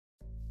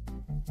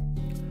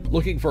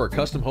Looking for a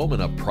custom home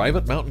in a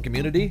private mountain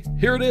community?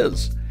 Here it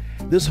is!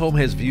 This home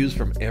has views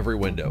from every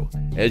window.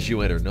 As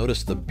you enter,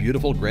 notice the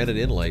beautiful granite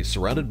inlay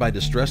surrounded by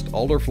distressed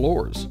alder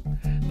floors.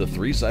 The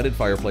three-sided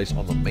fireplace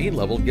on the main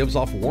level gives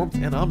off warmth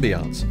and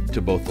ambiance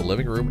to both the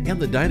living room and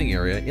the dining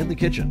area in the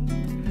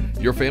kitchen.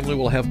 Your family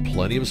will have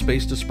plenty of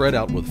space to spread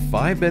out with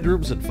 5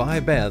 bedrooms and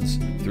 5 baths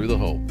through the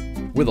home.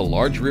 With a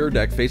large rear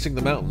deck facing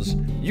the mountains,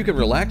 you can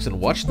relax and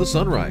watch the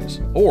sunrise.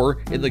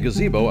 Or, in the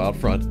gazebo out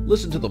front,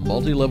 listen to the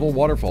multi-level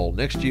waterfall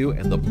next to you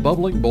and the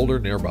bubbling boulder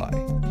nearby.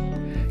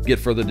 Get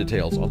further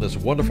details on this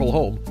wonderful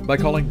home by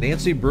calling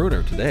Nancy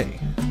Bruner today.